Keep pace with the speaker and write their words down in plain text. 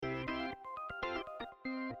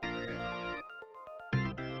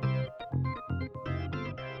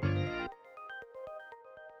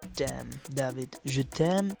Damn, David, je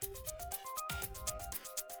t'aime.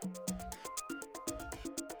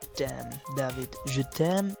 Damn, David, je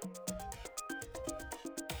t'aime.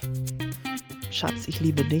 Schatz, ich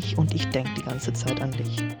liebe dich und ich denk die ganze Zeit an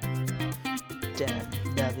dich. Damn,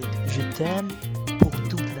 David, je t'aime pour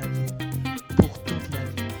toute la vie. Pour toute la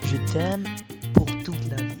vie. Je t'aime pour toute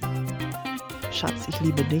la vie. Schatz, ich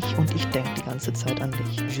liebe dich und ich denk die ganze Zeit an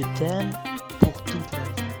dich. Je t'aime pour toute la vie.